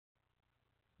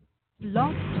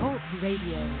Blog Talk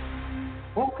Radio.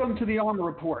 Welcome to the Armor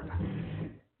Report.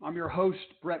 I'm your host,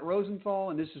 Brett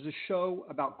Rosenthal, and this is a show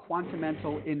about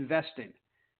quantamental investing.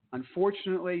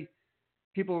 Unfortunately,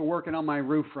 people are working on my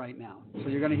roof right now, so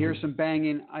you're going to hear some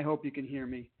banging. I hope you can hear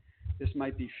me. This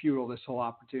might be futile, this whole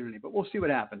opportunity, but we'll see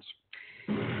what happens.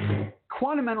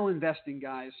 Quantamental investing,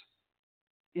 guys,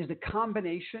 is the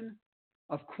combination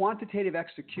of quantitative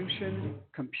execution,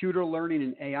 computer learning,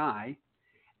 and AI,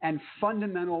 and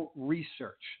fundamental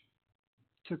research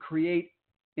to create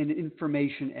an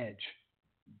information edge.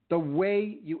 The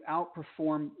way you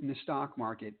outperform in the stock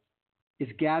market is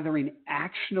gathering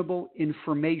actionable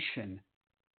information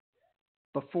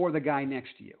before the guy next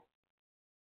to you.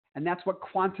 And that's what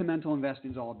quantamental investing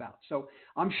is all about. So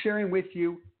I'm sharing with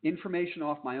you information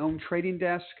off my own trading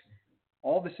desk,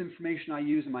 all this information I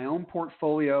use in my own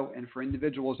portfolio, and for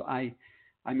individuals I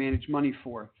manage money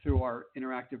for through our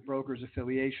Interactive Brokers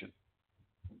affiliation.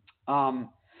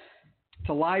 It's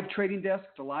a live trading desk.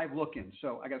 It's a live look-in.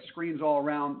 So I got screens all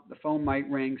around. The phone might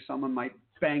ring. Someone might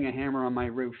bang a hammer on my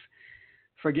roof.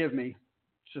 Forgive me.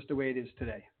 It's just the way it is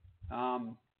today.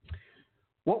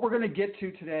 What we're going to get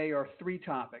to today are three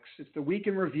topics. It's the week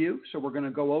in review. So we're going to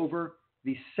go over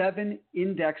the 7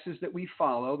 indexes that we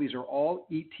follow. These are all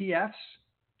ETFs.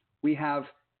 We have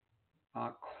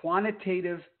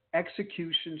quantitative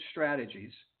execution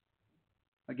strategies.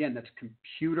 Again, that's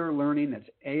computer learning, that's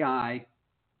AI,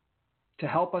 to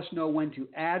help us know when to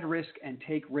add risk and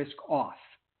take risk off.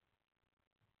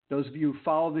 Those of you who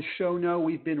follow the show know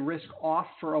we've been risk off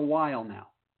for a while now.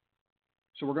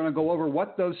 So we're going to go over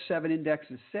what those 7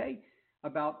 indexes say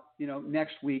about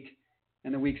next week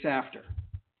and the weeks after.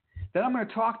 Then I'm going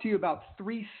to talk to you about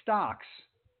 3 stocks,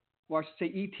 or I should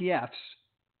say ETFs,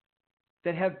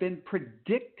 that have been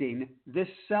predicting this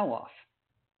sell-off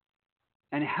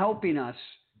and helping us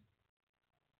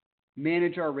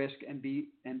manage our risk and be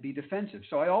defensive.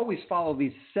 So I always follow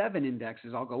these 7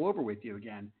 indexes I'll go over with you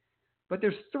again. But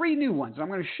there's 3 new ones. I'm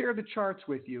going to share the charts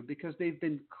with you because they've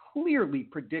been clearly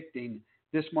predicting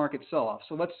this market sell-off.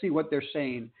 So let's see what they're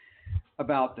saying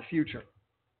about the future.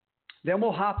 Then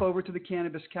we'll hop over to the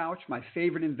Cannabis Couch, my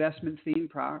favorite investment theme,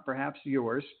 perhaps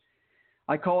yours.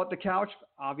 I call it the couch,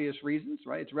 obvious reasons,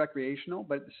 right? It's recreational,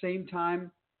 but at the same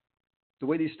time, the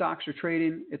way these stocks are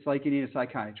trading, it's like you need a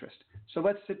psychiatrist. So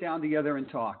let's sit down together and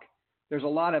talk. There's a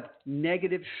lot of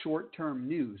negative short-term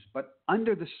news, but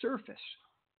under the surface,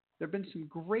 there have been some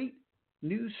great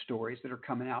news stories that are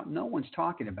coming out no one's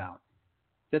talking about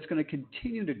that's going to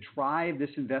continue to drive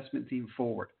this investment theme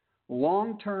forward.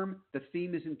 Long-term, the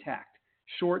theme is intact.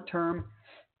 Short-term,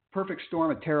 perfect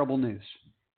storm of terrible news.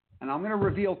 And I'm going to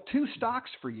reveal 2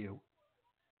 stocks for you.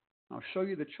 I'll show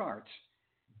you the charts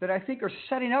that I think are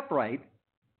setting up right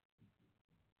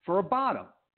for a bottom.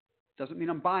 Doesn't mean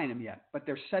I'm buying them yet, but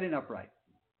they're setting up right.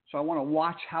 So I want to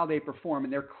watch how they perform,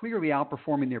 and they're clearly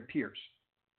outperforming their peers.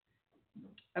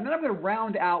 And then I'm going to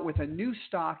round out with a new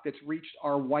stock that's reached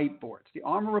our whiteboard. It's the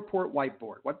Armor Report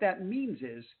whiteboard. What that means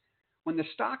is when the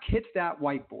stock hits that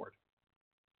whiteboard,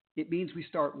 it means we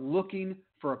start looking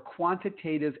for a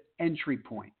quantitative entry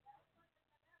point.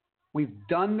 We've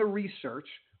done the research.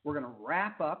 We're going to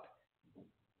wrap up.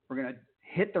 We're going to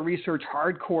hit the research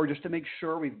hardcore just to make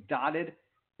sure we've dotted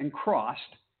and crossed.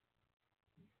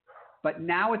 But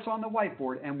now it's on the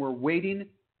whiteboard, and we're waiting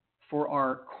for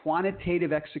our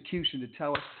quantitative execution to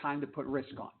tell us time to put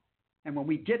risk on. And when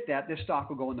we get that, this stock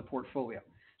will go in the portfolio.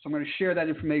 So I'm going to share that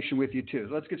information with you too.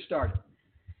 So let's get started.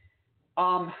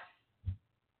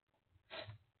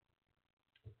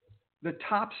 The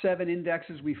top 7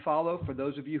 indexes we follow, for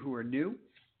those of you who are new,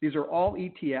 these are all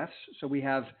ETFs. So we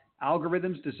have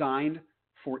algorithms designed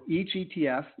for each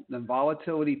ETF, the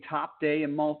volatility top day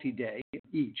and multi-day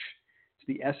each. It's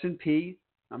the S&P.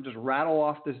 I'm just rattle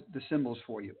off the symbols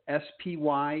for you.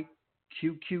 SPY,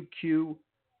 QQQ,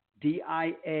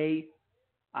 DIA,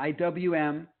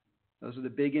 IWM. Those are the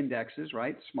big indexes,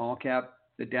 right? Small cap,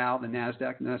 the Dow, the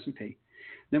NASDAQ, and the S&P.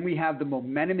 Then we have the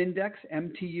Momentum Index,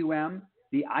 MTUM,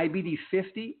 the IBD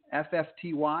 50,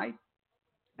 FFTY,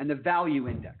 and the Value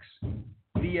Index,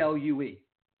 VLUE.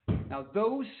 Now,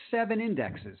 those 7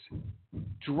 indexes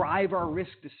drive our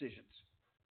risk decisions.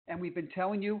 And we've been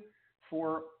telling you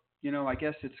for, I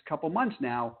guess it's a couple months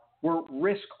now, we're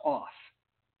risk off.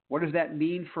 What does that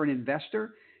mean for an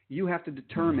investor? You have to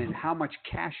determine how much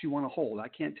cash you want to hold. I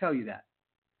can't tell you that.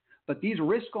 But these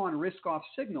risk on, risk off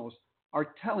signals are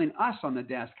telling us on the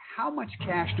desk how much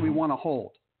cash do we want to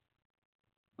hold.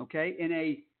 Okay, in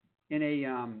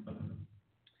a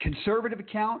conservative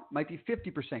account, might be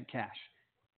 50% cash.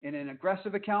 In an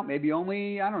aggressive account, maybe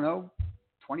only, 25%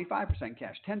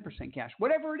 cash, 10% cash,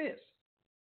 whatever it is.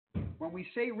 when we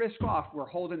say risk off, we're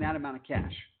holding that amount of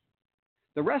cash.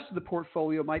 The rest of the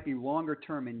portfolio might be longer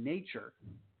term in nature,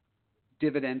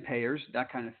 dividend payers,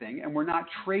 that kind of thing, and we're not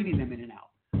trading them in and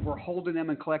out. We're holding them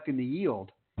and collecting the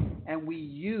yield, and we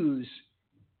use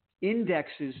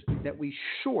indexes that we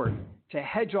short to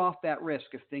hedge off that risk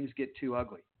if things get too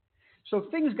ugly. So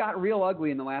things got real ugly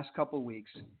in the last couple of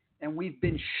weeks, and we've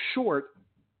been short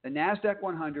the NASDAQ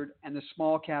 100 and the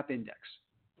small cap index.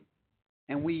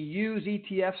 And we use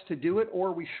ETFs to do it,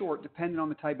 or we short, depending on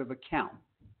the type of account.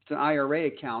 If it's an IRA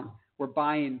account, we're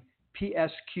buying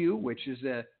PSQ, which is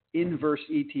the inverse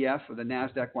ETF of the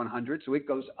NASDAQ 100. So it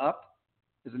goes up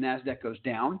as the NASDAQ goes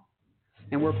down.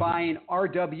 And we're buying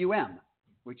RWM,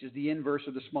 which is the inverse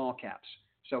of the small caps.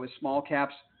 So as small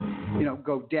caps,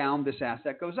 go down, this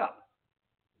asset goes up.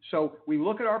 So we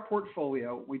look at our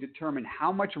portfolio, we determine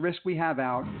how much risk we have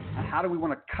out, and how do we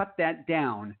want to cut that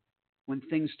down when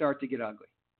things start to get ugly.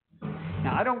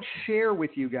 Now, I don't share with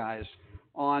you guys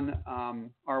on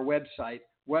our website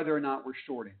whether or not we're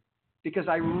shorting, because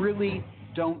I really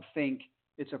don't think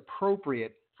it's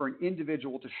appropriate for an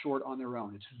individual to short on their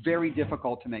own. It's very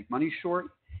difficult to make money short,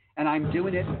 and I'm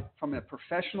doing it from a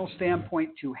professional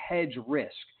standpoint to hedge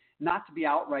risk, not to be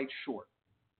outright short.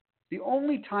 The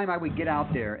only time I would get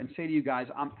out there and say to you guys,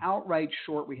 I'm outright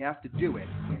short, we have to do it,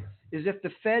 is if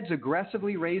the Fed's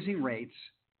aggressively raising rates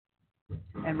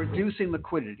and reducing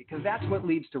liquidity, because that's what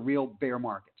leads to real bear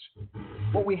markets.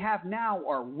 What we have now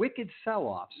are wicked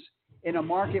sell-offs in a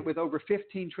market with over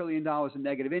 $15 trillion in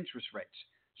negative interest rates.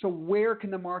 So where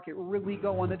can the market really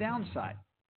go on the downside?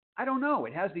 I don't know.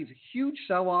 It has these huge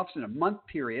sell-offs in a month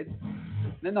period,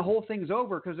 and then the whole thing's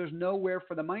over because there's nowhere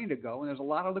for the money to go, and there's a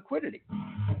lot of liquidity.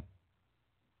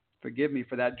 Forgive me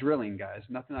for that drilling, guys.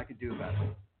 Nothing I could do about it.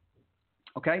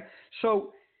 Okay?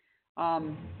 So,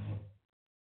 kind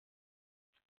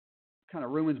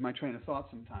of ruins my train of thought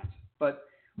sometimes. But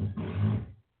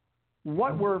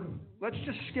let's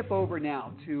just skip over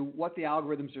now to what the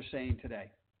algorithms are saying today.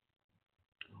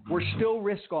 We're still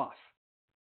risk off.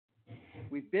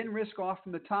 We've been risk off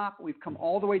from the top. We've come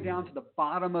all the way down to the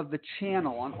bottom of the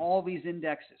channel on all these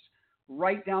indexes,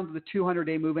 right down to the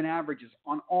 200-day moving averages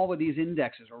on all of these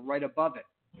indexes or right above it.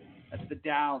 That's the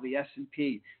Dow, the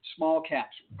S&P, small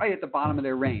caps, right at the bottom of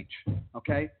their range.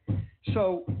 Okay?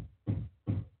 So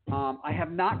I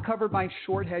have not covered my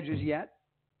short hedges yet,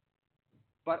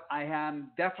 but I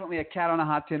am definitely a cat on a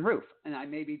hot tin roof, and I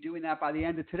may be doing that by the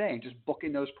end of today and just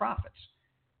booking those profits.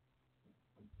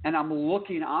 And I'm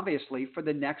looking, obviously, for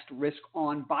the next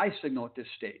risk-on buy signal at this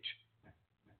stage.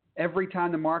 Every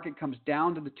time the market comes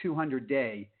down to the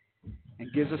 200-day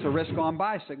and gives us a risk-on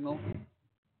buy signal,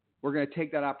 we're going to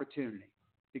take that opportunity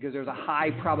because there's a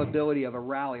high probability of a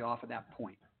rally off of that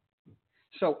point.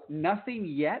 So nothing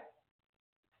yet.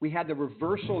 We had the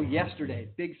reversal yesterday,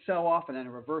 big sell-off and then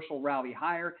a reversal rally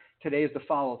higher. Today is the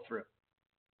follow-through.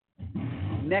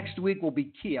 Next week will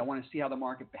be key. I want to see how the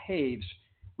market behaves.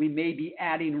 We may be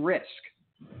adding risk.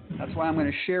 That's why I'm going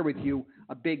to share with you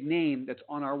a big name that's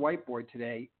on our whiteboard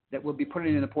today that we'll be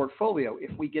putting in the portfolio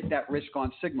if we get that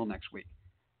risk-on signal next week.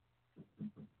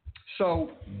 So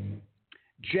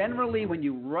generally, when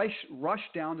you rush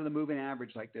down to the moving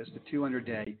average like this, the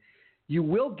 200-day, you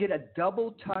will get a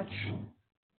double touch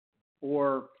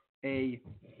or a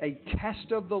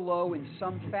test of the low in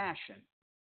some fashion.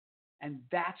 And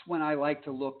that's when I like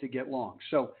to look to get long.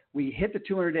 So we hit the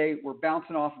 200-day, we're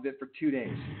bouncing off of it for 2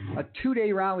 days. A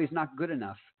 2-day rally is not good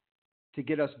enough to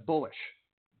get us bullish.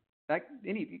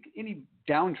 Any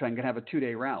downtrend can have a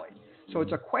 2-day rally. So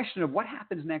it's a question of what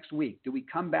happens next week. Do we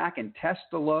come back and test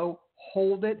the low,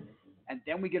 hold it, and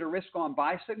then we get a risk-on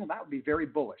buy signal? That would be very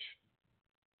bullish.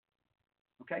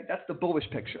 Okay, that's the bullish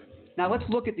picture. Now let's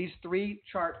look at these 3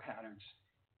 chart patterns.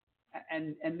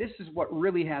 And this is what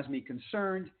really has me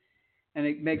concerned, and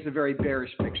it makes a very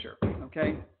bearish picture.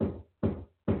 Okay,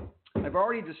 I've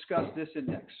already discussed this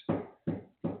index.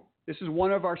 This is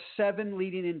one of our 7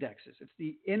 leading indexes. It's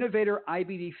the Innovator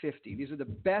IBD 50. These are the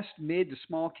best mid to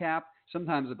small cap.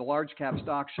 Sometimes the large cap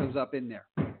stock shows up in there.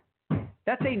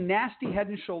 That's a nasty head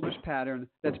and shoulders pattern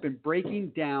that's been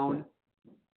breaking down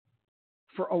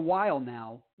for a while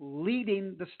now,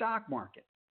 leading the stock market.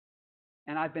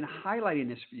 And I've been highlighting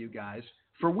this for you guys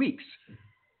for weeks.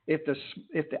 If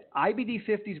the IBD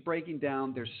 50 is breaking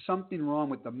down, there's something wrong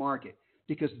with the market,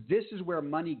 because this is where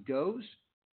money goes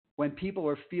when people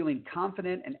are feeling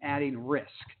confident and adding risk.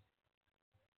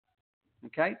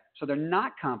 Okay? So they're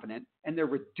not confident and they're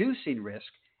reducing risk,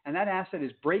 and that asset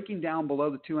is breaking down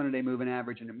below the 200-day moving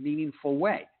average in a meaningful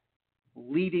way,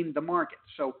 leading the market.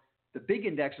 So the big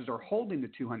indexes are holding the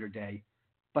 200-day,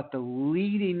 but the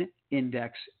leading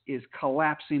index is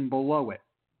collapsing below it.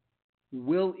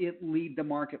 Will it lead the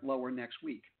market lower next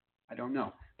week? I don't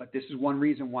know. But this is one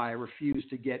reason why I refuse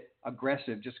to get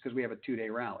aggressive just because we have a 2-day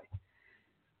rally.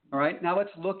 All right, now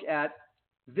let's look at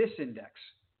this index.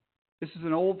 This is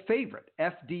an old favorite,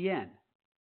 FDN.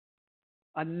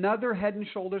 Another head and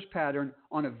shoulders pattern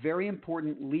on a very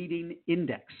important leading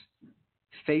index.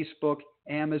 Facebook,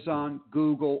 Amazon,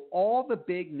 Google, all the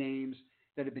big names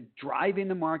that have been driving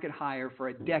the market higher for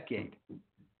a decade.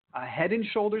 A head and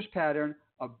shoulders pattern,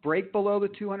 a break below the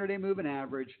 200-day moving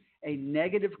average, a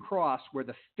negative cross where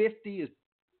the 50 is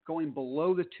going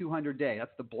below the 200-day.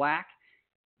 That's the black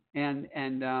and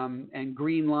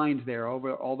green lines there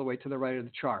over all the way to the right of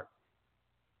the chart.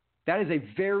 That is a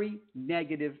very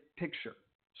negative picture.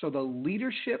 So the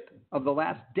leadership of the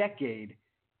last decade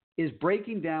is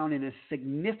breaking down in a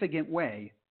significant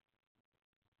way,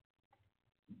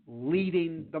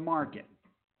 leading the market.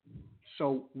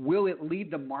 So will it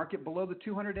lead the market below the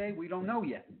 200-day? We don't know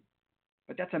yet.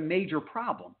 But that's a major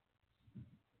problem.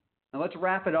 Now let's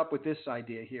wrap it up with this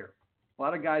idea here. A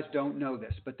lot of guys don't know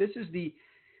this, but this is the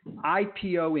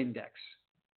IPO index.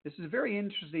 This is a very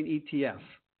interesting ETF.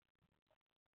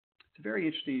 It's a very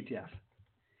interesting ETF.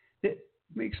 Let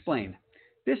me explain.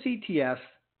 This ETF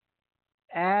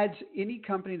adds any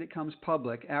company that comes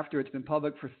public after it's been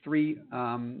public for 3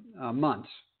 months,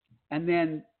 and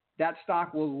then that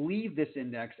stock will leave this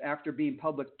index after being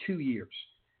public 2 years.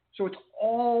 So it's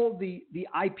all the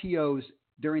IPOs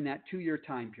during that 2-year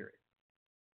time period.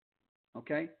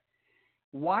 Okay?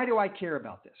 Why do I care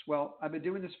about this? Well, I've been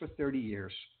doing this for 30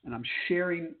 years, and I'm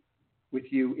sharing with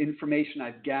you information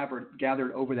I've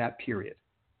gathered over that period.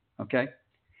 Okay?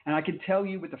 And I can tell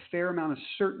you with a fair amount of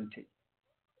certainty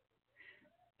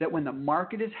that when the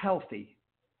market is healthy,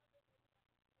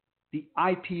 the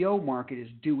IPO market is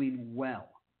doing well.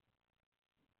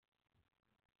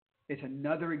 It's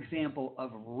another example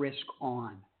of risk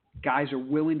on. Guys are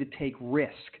willing to take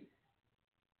risk.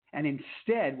 And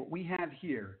instead, what we have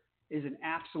here is an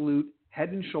absolute head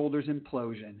and shoulders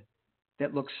implosion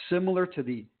that looks similar to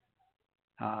the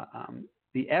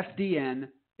FDN.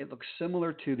 It looks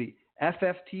similar to the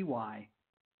FFTY.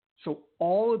 So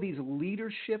all of these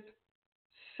leadership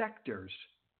sectors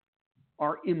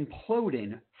are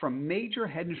imploding from major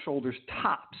head and shoulders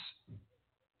tops.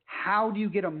 How do you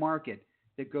get a market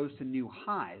that goes to new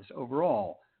highs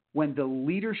overall when the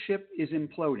leadership is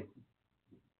imploding?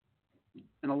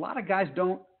 And a lot of guys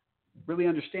don't really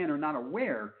understand or not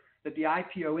aware that the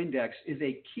IPO index is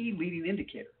a key leading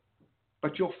indicator.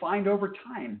 But you'll find over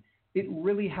time it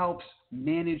really helps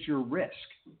manage your risk.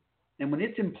 And when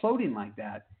it's imploding like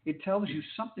that, it tells you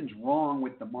something's wrong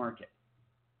with the market.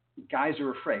 Guys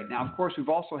are afraid. Now, of course, we've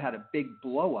also had a big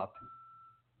blow up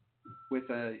with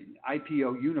an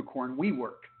IPO unicorn,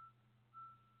 WeWork,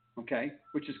 okay,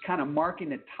 which is kind of marking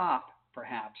the top,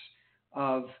 perhaps,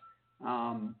 of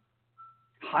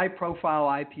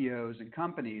high-profile IPOs and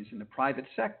companies in the private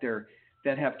sector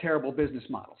that have terrible business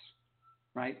models,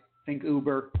 right? Think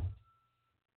Uber,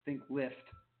 think Lyft,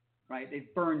 right?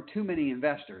 They've burned too many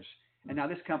investors, and now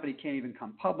this company can't even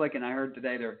come public, and I heard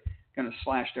today they're going to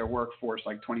slash their workforce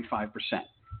like 25%.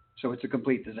 So it's a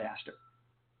complete disaster.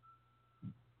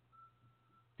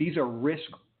 These are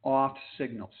risk-off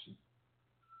signals.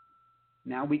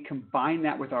 Now we combine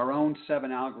that with our own 7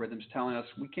 algorithms telling us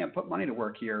we can't put money to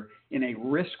work here in a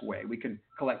risk way. We can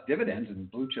collect dividends in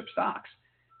blue chip stocks,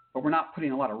 but we're not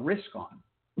putting a lot of risk on.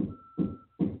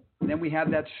 And then we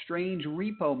have that strange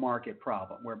repo market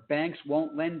problem where banks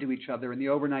won't lend to each other in the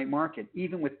overnight market,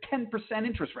 even with 10%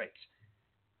 interest rates.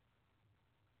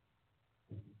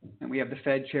 And we have the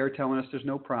Fed chair telling us there's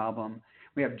no problem.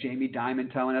 We have Jamie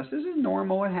Dimon telling us this is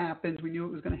normal, it happens, we knew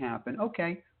it was going to happen.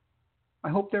 Okay. I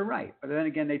hope they're right. But then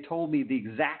again, they told me the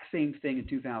exact same thing in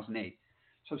 2008.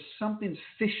 So something's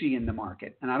fishy in the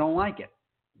market, and I don't like it.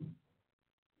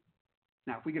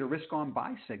 Now, if we get a risk-on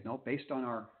buy signal based on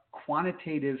our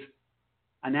quantitative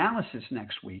analysis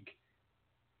next week,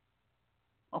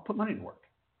 I'll put money to work,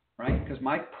 right? Because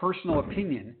my personal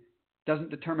opinion doesn't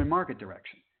determine market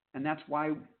direction. And that's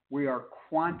why we are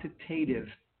quantitative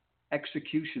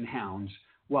execution hounds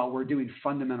while we're doing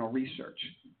fundamental research.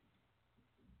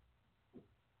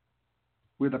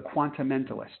 We're the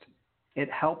quantamentalist.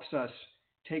 It helps us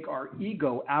take our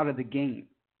ego out of the game.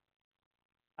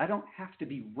 I don't have to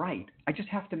be right. I just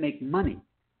have to make money.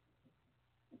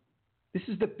 This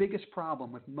is the biggest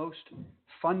problem with most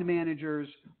fund managers,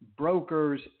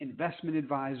 brokers, investment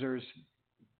advisors.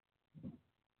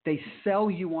 They sell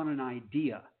you on an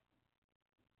idea,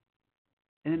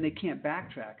 and then they can't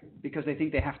backtrack because they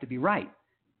think they have to be right.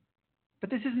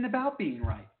 But this isn't about being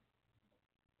right.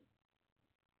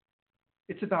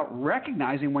 It's about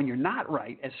recognizing when you're not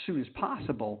right as soon as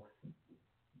possible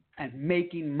and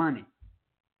making money.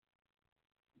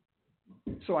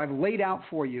 So I've laid out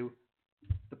for you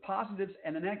the positives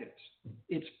and the negatives.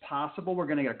 It's possible we're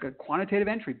going to get a good quantitative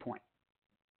entry point.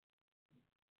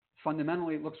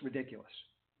 Fundamentally, it looks ridiculous.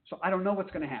 So I don't know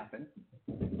what's going to happen,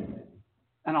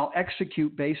 and I'll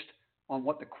execute based on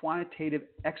what the quantitative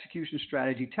execution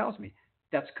strategy tells me.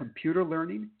 That's computer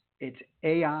learning. It's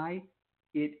AI.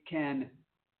 It can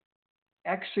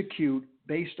execute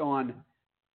based on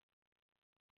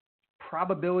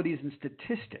probabilities and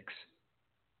statistics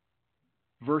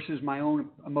versus my own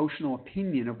emotional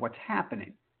opinion of what's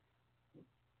happening.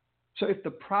 So if the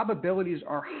probabilities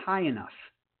are high enough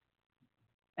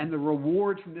and the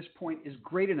reward from this point is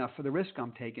great enough for the risk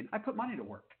I'm taking, I put money to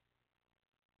work.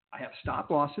 I have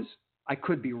stop losses. I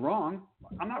could be wrong.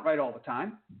 I'm not right all the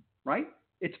time, right?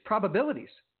 It's probabilities.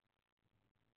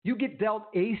 You get dealt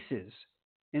aces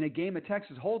in a game of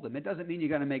Texas Hold'em. It doesn't mean you're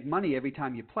going to make money every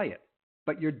time you play it,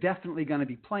 but you're definitely going to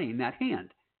be playing that hand.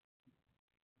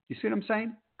 You see what I'm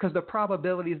saying? Because the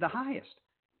probability is the highest.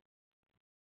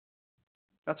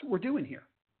 That's what we're doing here.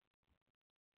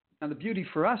 Now, the beauty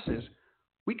for us is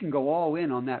we can go all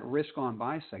in on that risk on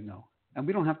buy signal, and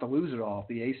we don't have to lose it all if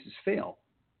the aces fail.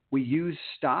 We use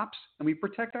stops, and we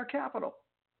protect our capital.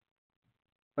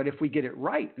 But if we get it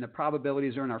right and the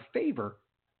probabilities are in our favor,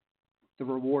 the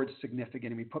reward's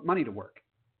significant, and we put money to work,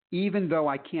 even though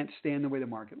I can't stand the way the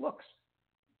market looks.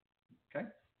 Okay?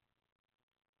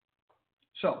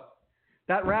 So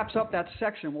that wraps up that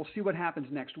section. We'll see what happens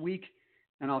next week,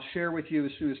 and I'll share with you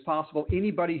as soon as possible.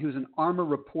 Anybody who's an ARMA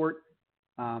Report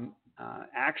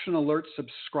Action Alert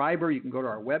subscriber, you can go to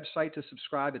our website to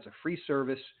subscribe. It's a free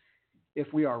service.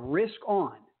 If we are risk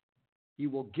on, you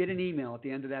will get an email at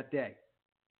the end of that day.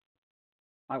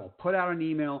 I will put out an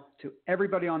email to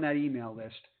everybody on that email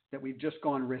list that we've just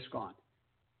gone risk on,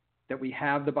 that we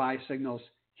have the buy signals.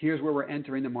 Here's where we're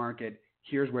entering the market.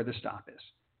 Here's where the stop is.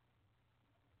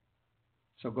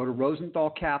 So go to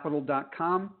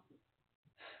rosenthalcapital.com,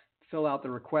 fill out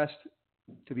the request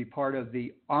to be part of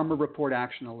the ARMA Report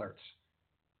Action Alerts,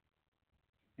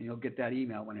 and you'll get that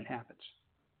email when it happens.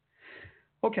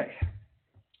 Okay.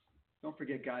 Don't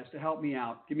forget, guys, to help me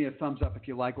out, give me a thumbs up if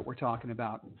you like what we're talking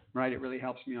about, right? It really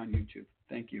helps me on YouTube.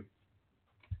 Thank you.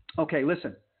 Okay,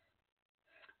 listen.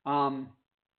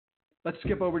 Let's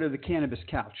skip over to the cannabis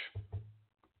couch,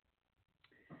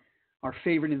 our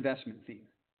favorite investment theme.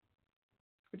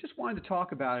 I just wanted to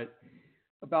talk about it,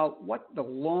 about what the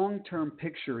long-term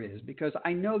picture is, because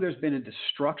I know there's been a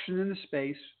destruction in the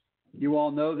space. You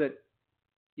all know that,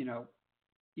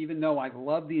 even though I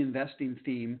love the investing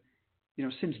theme,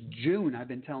 since June, I've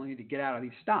been telling you to get out of these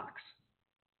stocks.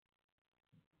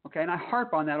 Okay, and I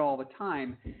harp on that all the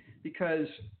time because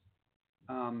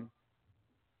I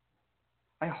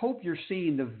hope you're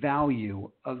seeing the value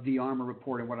of the ARMA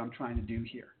Report and what I'm trying to do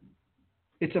here.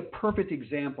 It's a perfect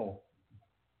example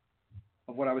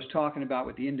of what I was talking about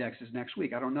with the indexes next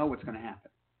week. I don't know what's going to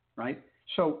happen, right?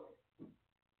 So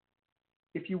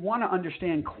if you want to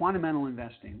understand quantamental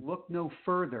investing, look no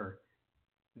further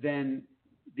than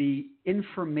the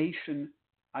information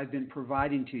I've been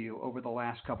providing to you over the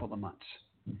last couple of months.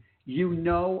 You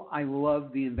know I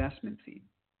love the investment theme.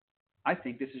 I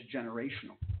think this is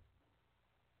generational.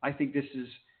 I think this is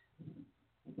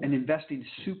an investing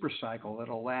super cycle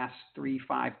that'll last 3,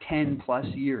 5, 10 plus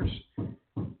years.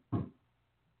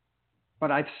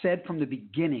 But I've said from the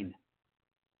beginning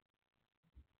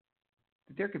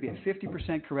that there could be a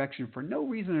 50% correction for no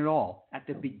reason at all at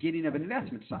the beginning of an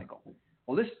investment cycle.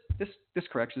 Well, this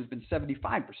correction has been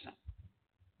 75%.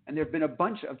 And there have been a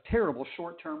bunch of terrible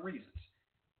short-term reasons,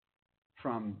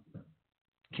 from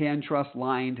CanTrust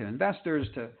lying to investors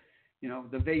to,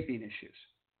 the vaping issues.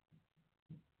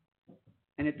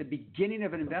 And at the beginning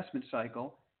of an investment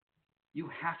cycle, you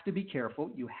have to be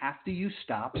careful. You have to use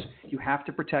stops. You have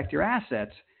to protect your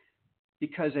assets,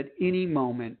 because at any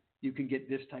moment you can get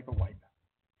this type of wipeout.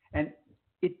 And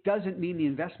it doesn't mean the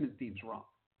investment theme's wrong.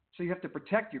 So you have to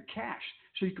protect your cash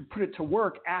so you can put it to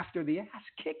work after the ass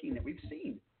kicking that we've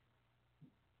seen.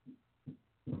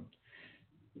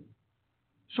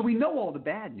 So we know all the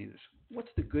bad news.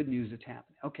 What's the good news that's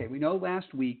happening? Okay, we know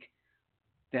last week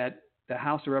that the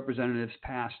House of Representatives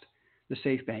passed the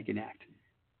Safe Banking Act.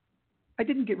 I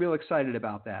didn't get real excited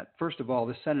about that. First of all,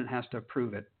 the Senate has to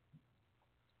approve it,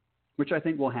 which I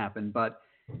think will happen. But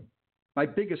my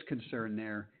biggest concern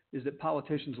there is that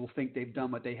politicians will think they've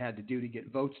done what they had to do to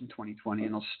get votes in 2020,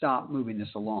 and they'll stop moving this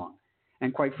along.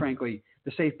 And quite frankly,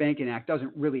 the Safe Banking Act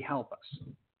doesn't really help us.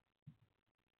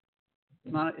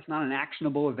 It's not an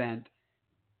actionable event.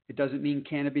 It doesn't mean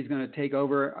cannabis is going to take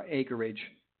over acreage.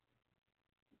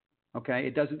 Okay,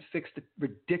 it doesn't fix the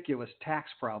ridiculous tax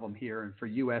problem here for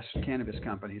U.S. cannabis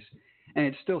companies, and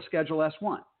it's still Schedule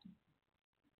S1.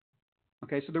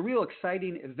 Okay, so the real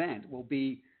exciting event will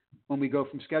be when we go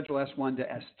from Schedule S1 to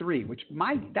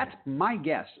S3, that's my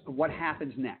guess of what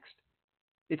happens next.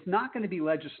 It's not going to be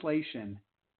legislation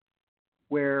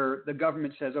where the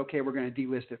government says, okay, we're going to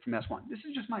delist it from S1. This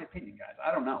is just my opinion, guys.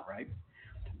 I don't know, right?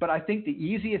 But I think the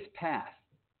easiest path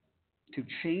to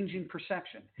changing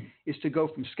perception is to go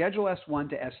from Schedule S1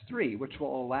 to S3, which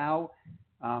will allow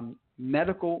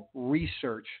medical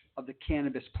research of the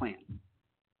cannabis plant.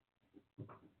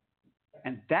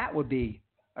 And that would be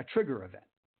a trigger event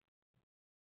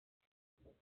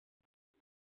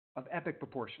of epic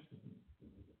proportion.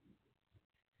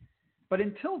 But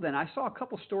until then, I saw a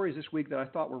couple stories this week that I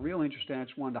thought were real interesting. I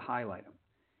just wanted to highlight them.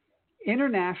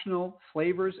 International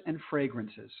Flavors and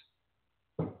Fragrances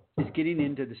is getting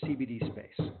into the CBD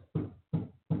space.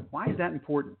 Why is that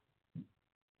important?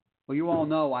 Well, you all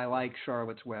know I like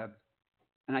Charlotte's Web,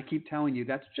 and I keep telling you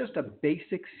that's just a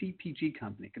basic CPG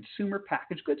company, consumer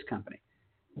packaged goods company.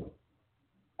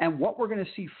 And what we're going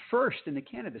to see first in the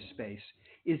cannabis space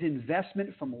is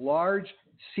investment from large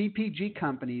CPG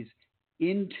companies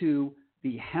into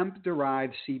the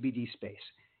hemp-derived CBD space.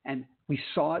 And we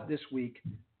saw it this week,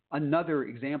 another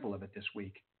example of it this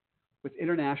week, with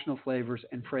International Flavors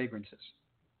and Fragrances.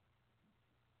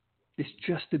 It's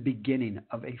just the beginning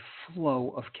of a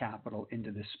flow of capital into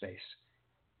this space.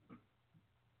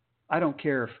 I don't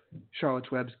care if Charlotte's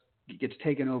Web gets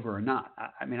taken over or not.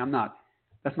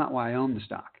 That's not why I own the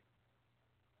stock.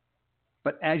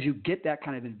 But as you get that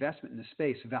kind of investment in the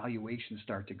space, valuations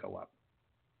start to go up.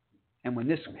 And when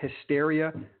this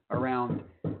hysteria around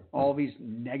all these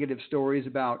negative stories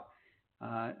about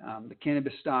the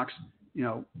cannabis stocks,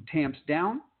 tamps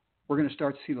down, we're going to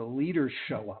start to see the leaders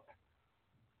show up.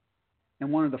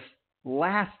 And one of the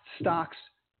last stocks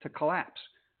to collapse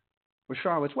was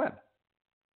Charlotte's Web.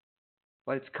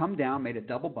 But it's come down, made a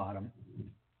double bottom,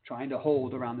 trying to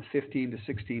hold around the $15 to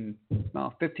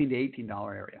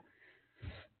 $18 area.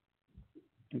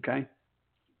 Okay?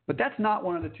 But that's not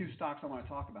one of the two stocks I want to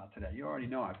talk about today. You already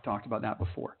know I've talked about that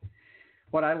before.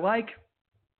 What I like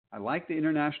the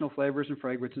International Flavors and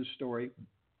Fragrances story.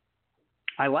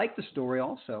 I like the story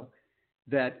also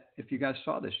that, if you guys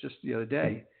saw this just the other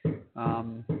day,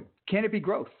 Canopy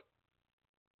Growth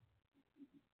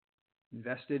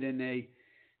invested in a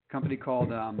company called,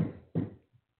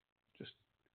 just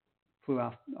flew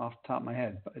off the top of my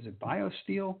head. Is it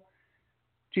BioSteel?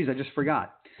 Geez, I just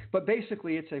forgot. But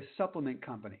basically, it's a supplement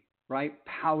company, right?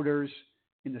 Powders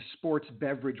in the sports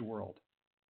beverage world.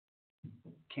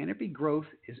 Canopy Growth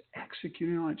is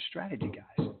executing on its strategy,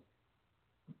 guys.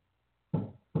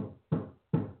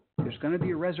 There's going to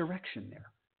be a resurrection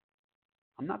there.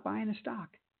 I'm not buying the stock,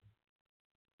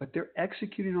 but they're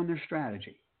executing on their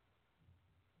strategy.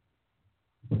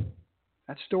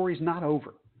 That story's not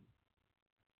over.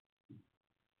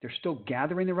 They're still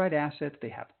gathering the right assets. They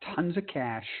have tons of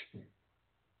cash.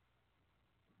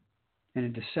 And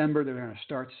in December, they're going to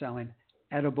start selling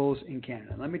edibles in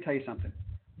Canada. Let me tell you something.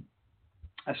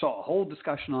 I saw a whole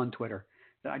discussion on Twitter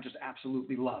that I just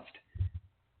absolutely loved.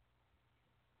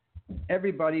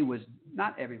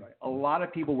 A lot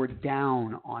of people were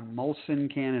down on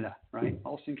Molson Canada, right?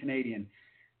 Molson Canadian,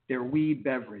 their weed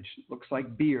beverage. Looks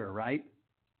like beer, right?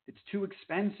 It's too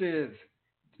expensive.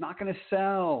 It's not going to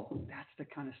sell. That's the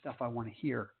kind of stuff I want to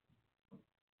hear.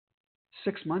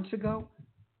 6 months ago,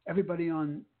 everybody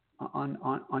on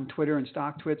Twitter and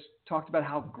stock twits talked about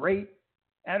how great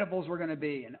edibles were going to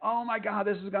be. And, oh, my God,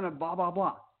 this is going to blah, blah,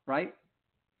 blah, right?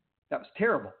 That was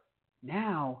terrible.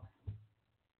 Now,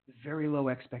 very low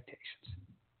expectations.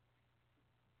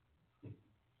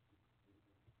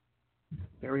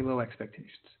 Very low expectations.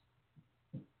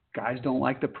 Guys don't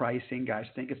like the pricing. Guys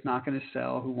think it's not going to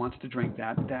sell. Who wants to drink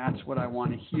that? That's what I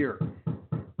want to hear.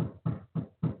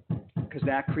 Because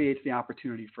that creates the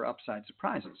opportunity for upside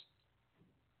surprises.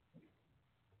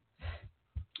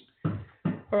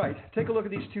 All right, take a look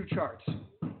at these two charts.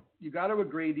 You got to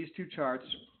agree these two charts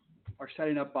are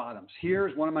setting up bottoms.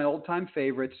 Here's one of my old-time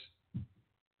favorites.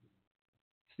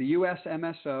 It's the U.S.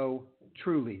 MSO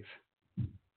TrueLeaf.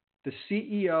 The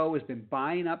CEO has been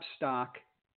buying up stock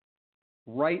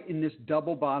right in this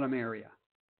double bottom area.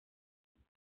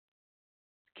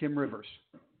 Kim Rivers,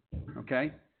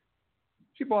 okay?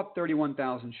 She bought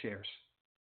 31,000 shares.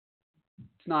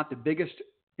 It's not the biggest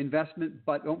investment,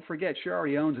 but don't forget, she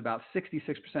already owns about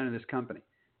 66% of this company.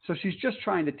 So she's just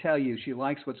trying to tell you she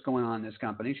likes what's going on in this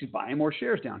company. She's buying more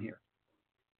shares down here.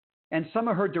 And some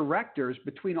of her directors,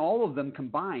 between all of them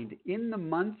combined, in the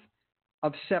month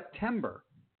of September,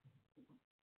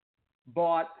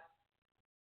 bought,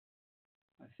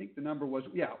 I think the number was,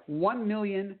 1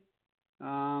 million,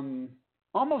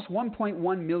 almost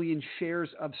 1.1 million shares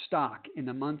of stock in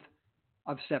the month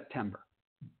of September.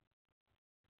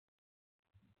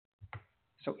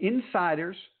 So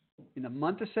insiders in the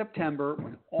month of September,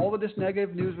 when all of this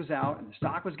negative news was out and the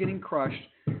stock was getting crushed,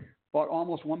 bought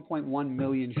almost 1.1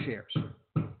 million shares.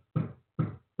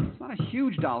 It's not a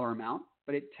huge dollar amount,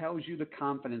 but it tells you the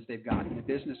confidence they've got in the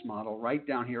business model right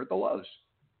down here at the lows.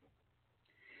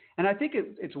 And I think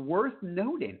it's worth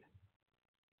noting,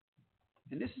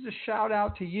 and this is a shout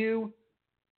out to you,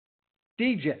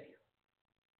 DJ.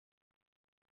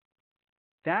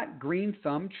 That green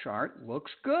thumb chart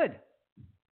looks good.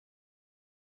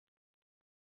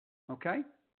 Okay?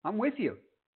 I'm with you.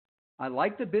 I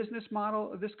like the business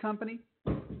model of this company.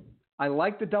 I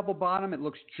like the double bottom. It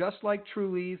looks just like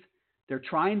Trulieve. They're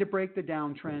trying to break the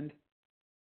downtrend.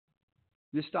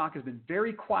 This stock has been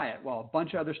very quiet while a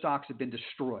bunch of other stocks have been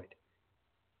destroyed.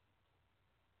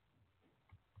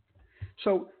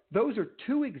 So those are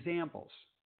two examples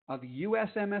of U.S.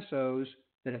 MSOs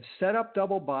that have set up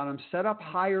double bottoms, set up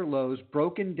higher lows,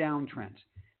 broken downtrends.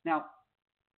 Now,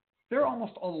 they're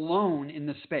almost alone in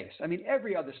the space. I mean,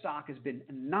 every other stock has been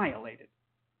annihilated.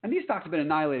 And these stocks have been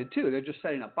annihilated too. They're just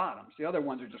setting up bottoms. The other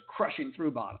ones are just crushing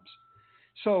through bottoms.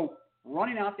 So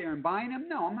running out there and buying them,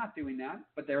 no, I'm not doing that.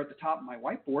 But they're at the top of my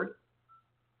whiteboard,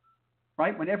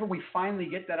 right? Whenever we finally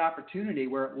get that opportunity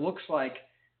where it looks like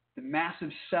the massive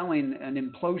selling and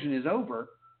implosion is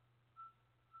over,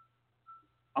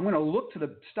 I'm going to look to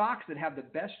the stocks that have the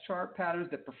best chart patterns,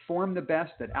 that perform the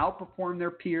best, that outperform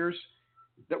their peers,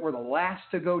 that were the last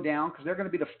to go down, because they're going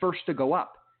to be the first to go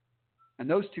up. And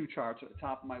those two charts are at the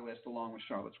top of my list along with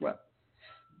Charlotte's Web.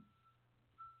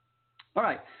 All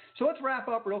right, so let's wrap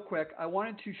up real quick. I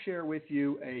wanted to share with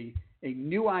you a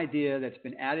new idea that's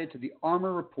been added to the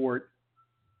Armor Report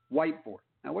whiteboard.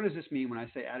 Now, what does this mean when I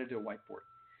say added to a whiteboard?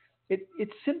 It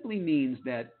simply means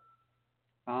that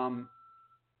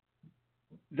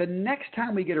the next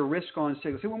time we get a risk on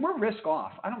signal, see, when we're risk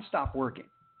off, I don't stop working.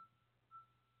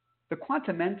 The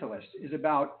Quantamentalist is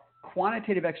about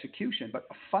quantitative execution, but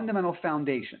a fundamental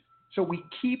foundation. So we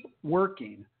keep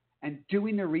working and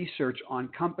doing the research on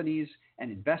companies and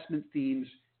investment themes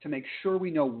to make sure we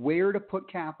know where to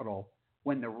put capital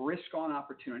when the risk-on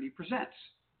opportunity presents.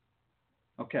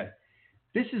 Okay.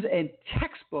 This is a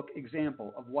textbook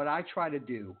example of what I try to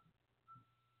do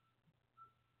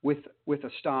with a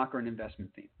stock or an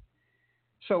investment theme.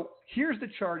 So here's the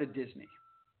chart of Disney.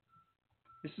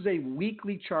 This is a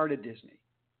weekly chart of Disney.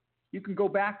 You can go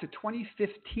back to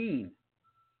 2015.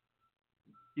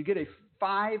 You get a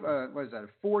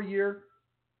 4-year?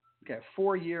 Okay, a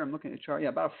 4-year, I'm looking at the chart. Yeah,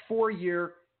 about a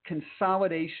 4-year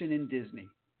consolidation in Disney.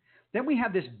 Then we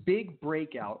have this big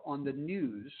breakout on the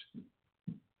news.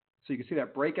 So you can see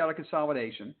that breakout of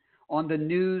consolidation on the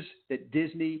news that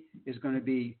Disney is going to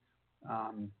be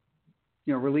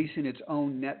releasing its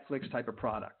own Netflix type of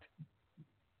product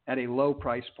at a low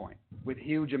price point with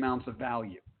huge amounts of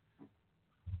value.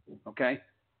 Okay?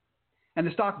 And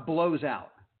the stock blows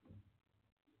out.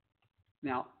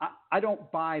 Now, I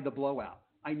don't buy the blowout.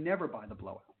 I never buy the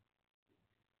blowout.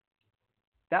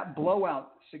 That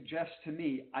blowout suggests to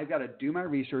me I've got to do my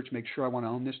research, make sure I want to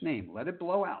own this name. Let it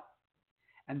blow out.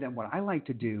 And then what I like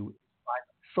to do is buy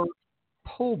the first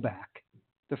pullback,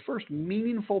 the first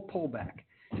meaningful pullback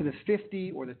to the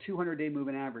 50 or the 200-day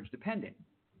moving average, depending.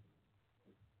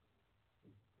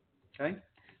 Okay?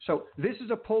 So this is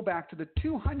a pullback to the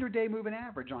 200-day moving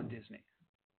average on Disney,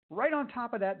 right on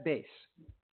top of that base.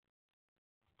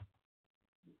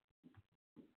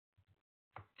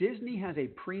 Disney has a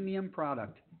premium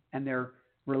product, and they're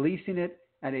releasing it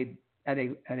at a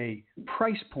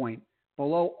price point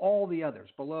below all the others,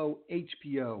 below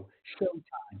HBO,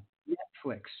 Showtime,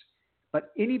 Netflix.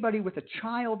 But anybody with a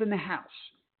child in the house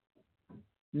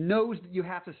knows that you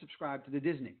have to subscribe to the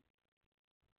Disney,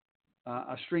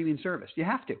 a streaming service. You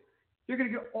have to. You're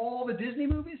going to get all the Disney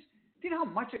movies. Do you know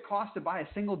how much it costs to buy a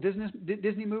single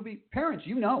Disney movie? Parents,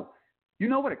 you know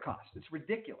what it costs. It's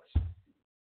ridiculous.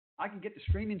 I can get the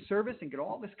streaming service and get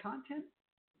all this content.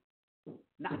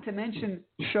 Not to mention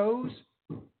shows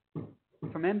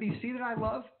from NBC that I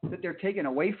love that they're taking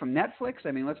away from Netflix.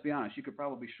 I mean, let's be honest. You could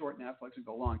probably short Netflix and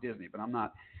go long Disney, but I'm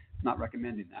not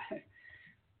recommending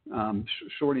that.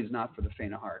 Shorting is not for the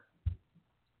faint of heart.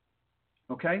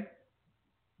 Okay?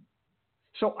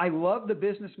 So I love the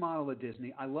business model of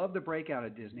Disney. I love the breakout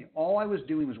of Disney. All I was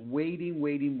doing was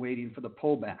waiting for the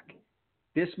pullback.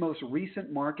 This most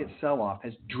recent market sell-off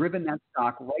has driven that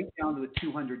stock right down to the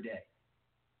 200-day,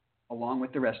 along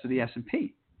with the rest of the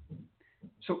S&P.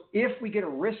 So if we get a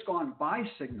risk-on buy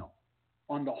signal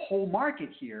on the whole market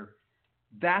here,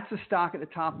 that's a stock at the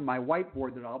top of my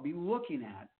whiteboard that I'll be looking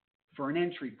at for an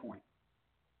entry point.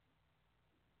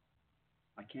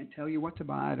 I can't tell you what to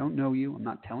buy. I don't know you. I'm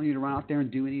not telling you to run out there and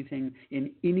do anything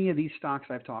in any of these stocks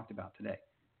I've talked about today.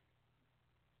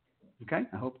 Okay?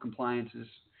 I hope compliance is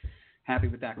happy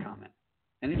with that comment.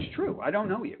 And it's true. I don't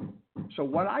know you. So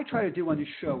what I try to do on this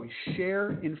show is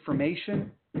share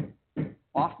information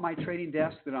off my trading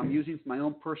desk that I'm using for my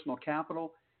own personal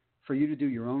capital for you to do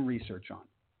your own research on.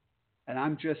 And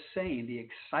I'm just saying the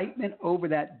excitement over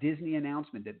that Disney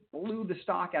announcement that blew the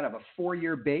stock out of a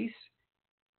 4-year base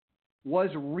was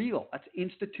real. That's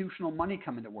institutional money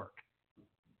coming to work.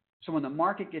 So when the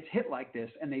market gets hit like this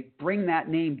and they bring that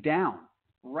name down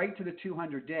right to the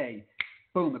 200-day,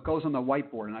 boom, it goes on the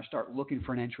whiteboard and I start looking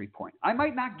for an entry point. I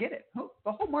might not get it.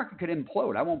 The whole market could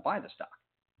implode. I won't buy the stock.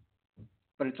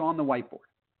 But it's on the whiteboard.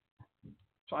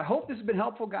 So I hope this has been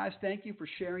helpful, guys. Thank you for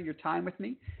sharing your time with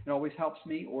me. It always helps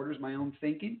me, orders my own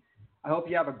thinking. I hope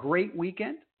you have a great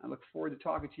weekend. I look forward to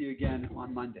talking to you again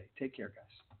on Monday. Take care,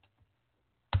 guys.